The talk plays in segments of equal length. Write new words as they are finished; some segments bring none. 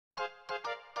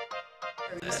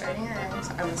Are we starting or I'm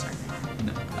gonna start?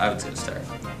 No, I was gonna start.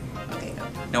 Okay, go.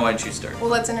 No, why don't you start? Well,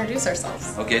 let's introduce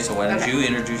ourselves. Okay, so why don't you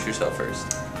introduce yourself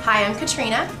first? Hi, I'm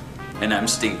Katrina. And I'm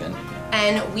Steven.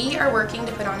 And we are working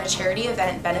to put on a charity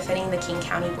event benefiting the King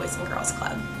County Boys and Girls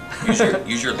Club.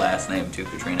 Use your last name too,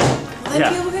 Katrina. Well,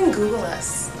 then people can Google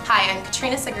us. Hi, I'm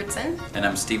Katrina Sigurdson. And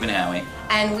I'm Stephen Howie.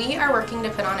 And we are working to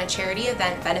put on a charity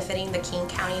event benefiting the King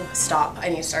County... Stop. I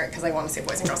need to start because I want to say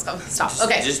Boys and Girls Club. Stop.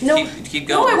 Okay. Just no. keep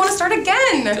going. No, I want to start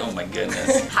again. Oh my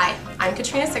goodness. Hi, I'm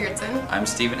Katrina Sigurdson. I'm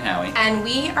Stephen Howie. And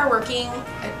we are working...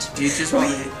 Do you just want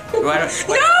me to...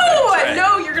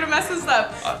 No, you're going to mess this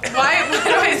up. Why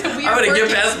do I say we are I'm going to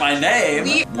working? get past my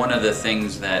name. One of the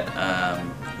things that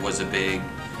was a big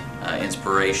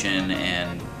inspiration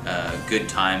and good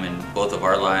time in both of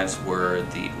our lives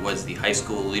was the high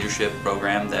school leadership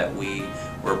program that we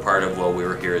were a part of while we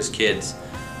were here as kids.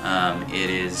 It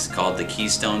is called the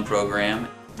Keystone program.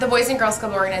 The Boys and Girls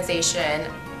Club organization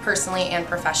personally and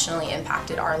professionally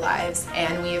impacted our lives,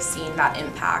 and we have seen that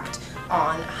impact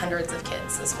on hundreds of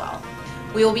kids as well.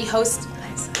 We will be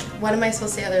what am I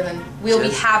supposed to say other than we'll be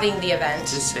having the event?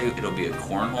 Just say it'll be a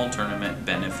cornhole tournament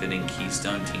benefiting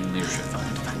Keystone Teen Leadership Fund.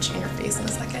 I'm gonna punch you in your face in a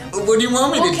second. What do you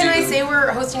want me to do? Well, can I say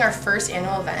we're hosting our first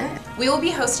annual event? We will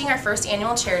be hosting our first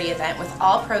annual charity event with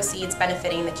all proceeds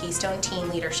benefiting the Keystone Teen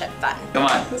Leadership Fund. Come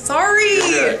on. Sorry!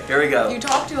 Here we go. You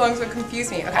talk too long so it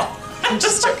confused me. Okay. I'm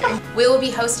just joking. We will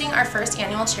be hosting our first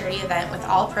annual charity event with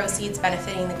all proceeds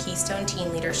benefiting the Keystone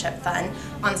Teen Leadership Fund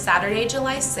on Saturday,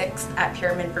 July 6th at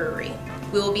Pyramid Brewery.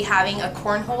 We will be having a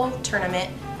cornhole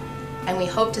tournament, and we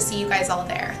hope to see you guys all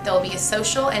there. There will be a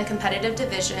social and competitive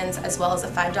divisions as well as a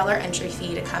 $5 entry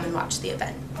fee to come and watch the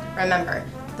event. Remember,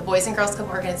 the Boys and Girls Club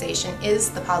organization is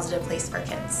the positive place for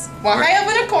kids. Why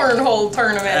having a cornhole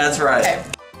tournament? That's right. Okay.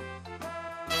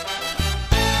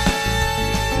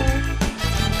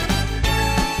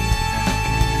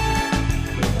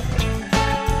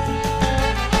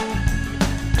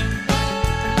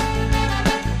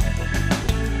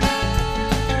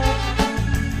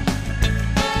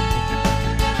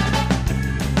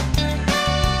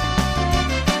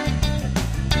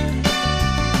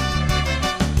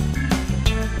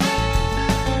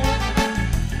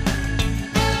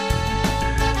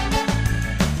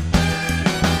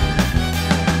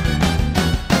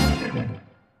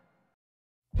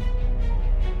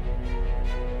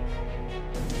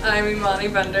 I'm Imani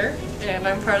Bender, and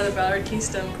I'm part of the Ballard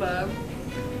Keystone Club.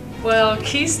 Well,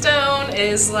 Keystone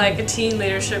is like a teen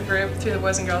leadership group through the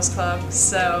Boys and Girls Club,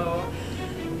 so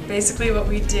basically what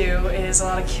we do is a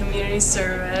lot of community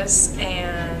service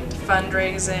and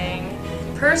fundraising.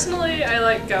 Personally, I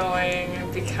like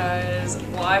going because,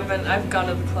 well, I've gone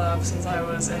to the club since I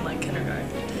was in like kindergarten.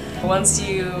 Once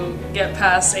you get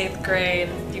past 8th grade,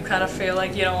 you kind of feel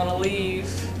like you don't want to leave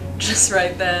just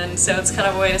right then, so it's kind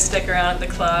of a way to stick around at the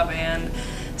club and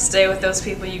stay with those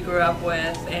people you grew up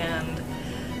with and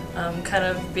kind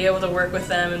of be able to work with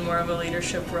them in more of a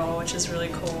leadership role, which is really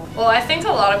cool. Well, I think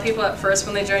a lot of people at first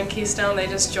when they join Keystone, they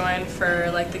just join for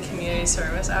like the community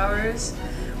service hours,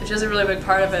 which is a really big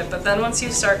part of it, but then once you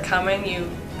start coming,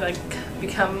 you like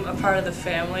become a part of the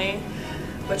family,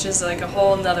 which is like a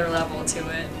whole nother level to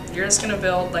it. You're just going to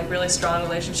build like really strong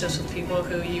relationships with people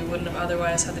who you wouldn't have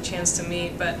otherwise had the chance to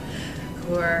meet, but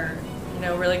who are, you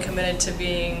know, really committed to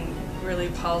being really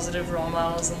positive role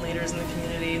models and leaders in the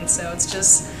community. And so it's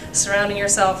just surrounding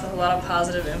yourself with a lot of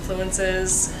positive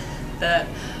influences that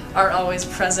aren't always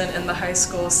present in the high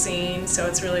school scene, so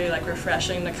it's really like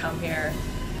refreshing to come here.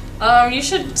 You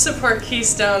should support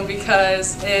Keystone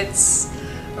because it's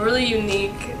a really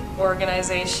unique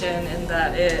organization in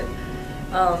that it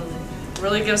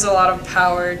really gives a lot of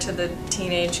power to the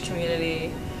teenage community,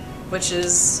 which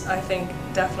is, I think,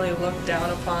 definitely looked down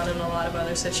upon in a lot of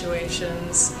other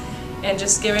situations. And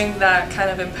just giving that kind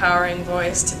of empowering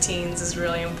voice to teens is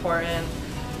really important,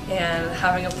 and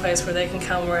having a place where they can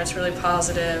come where it's really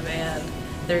positive and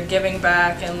they're giving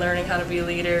back and learning how to be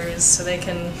leaders so they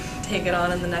can take it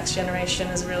on in the next generation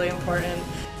is really important.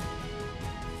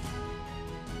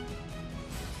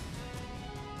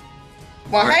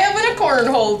 Why having a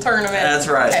cornhole tournament? That's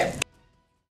right. Okay.